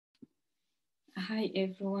Hi,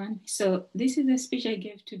 everyone. So this is the speech I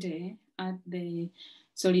gave today at the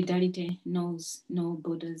Solidarity Knows No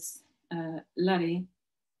Borders Rally,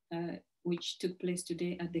 which took place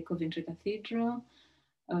today at the Coventry Cathedral,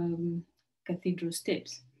 um, Cathedral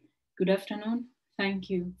Steps. Good afternoon. Thank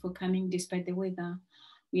you for coming despite the weather.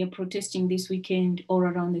 We are protesting this weekend all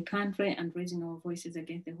around the country and raising our voices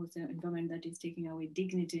against the hostile environment that is taking away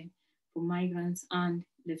dignity for migrants and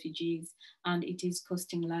refugees, and it is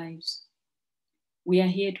costing lives. We are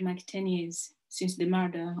here to mark 10 years since the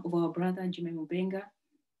murder of our brother Jimmy Mubenga,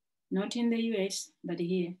 not in the US, but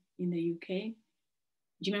here in the UK.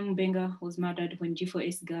 Jimmy Mubenga was murdered when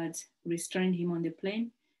G4S guards restrained him on the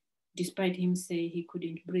plane, despite him saying he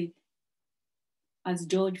couldn't breathe. As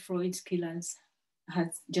George Floyd's killers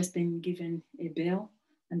has just been given a bail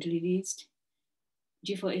and released,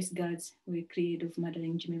 G4S guards were cleared of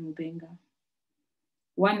murdering Jimmy Mubenga.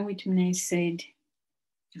 One witness said,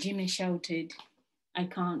 Jimmy shouted, "I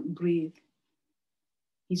can't breathe."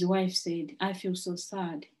 His wife said, "I feel so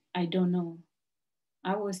sad. I don't know.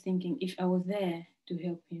 I was thinking if I was there to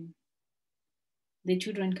help him." The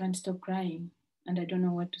children can't stop crying, and I don't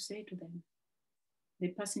know what to say to them. The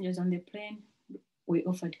passengers on the plane were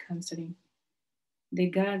offered counseling. The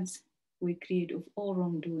guards were cleared of all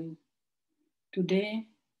wrongdoing. Today,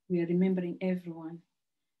 we are remembering everyone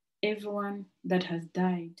that has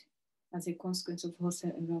died as a consequence of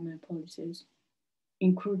hostile environment policies,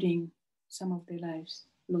 including some of the lives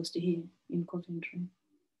lost here in Coventry.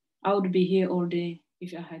 I would be here all day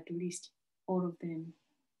if I had to list all of them.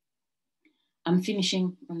 I'm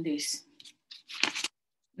finishing on this.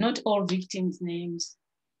 Not all victims' names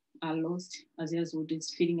are lost as Yazwood is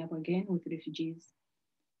filling up again with refugees.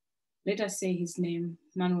 Let us say his name,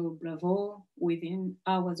 Manuel Bravo. Within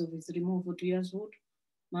hours of his removal to Yazwood,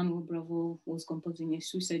 Manuel Bravo was composing a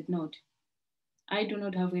suicide note. "I do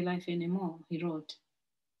not have a life anymore," he wrote.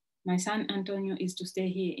 "My son Antonio is to stay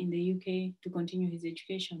here in the UK to continue his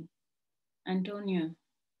education. Antonio,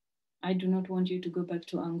 I do not want you to go back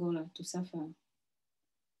to Angola to suffer."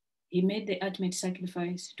 He made the ultimate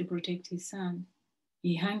sacrifice to protect his son.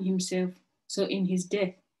 He hung himself so in his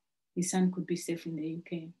death, his son could be safe in the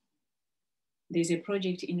UK. There's a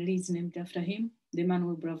project in Leeds named after him, the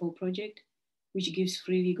Manuel Bravo Project, which gives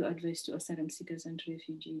free legal advice to asylum seekers and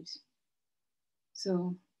refugees.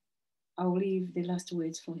 So I'll leave the last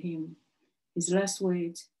words for him. His last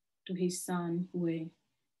words to his son were,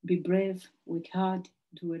 "Be brave, work hard,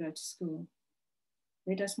 do well at school.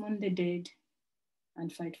 Let us mourn the dead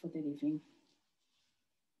and fight for the living."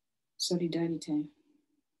 Solidarity.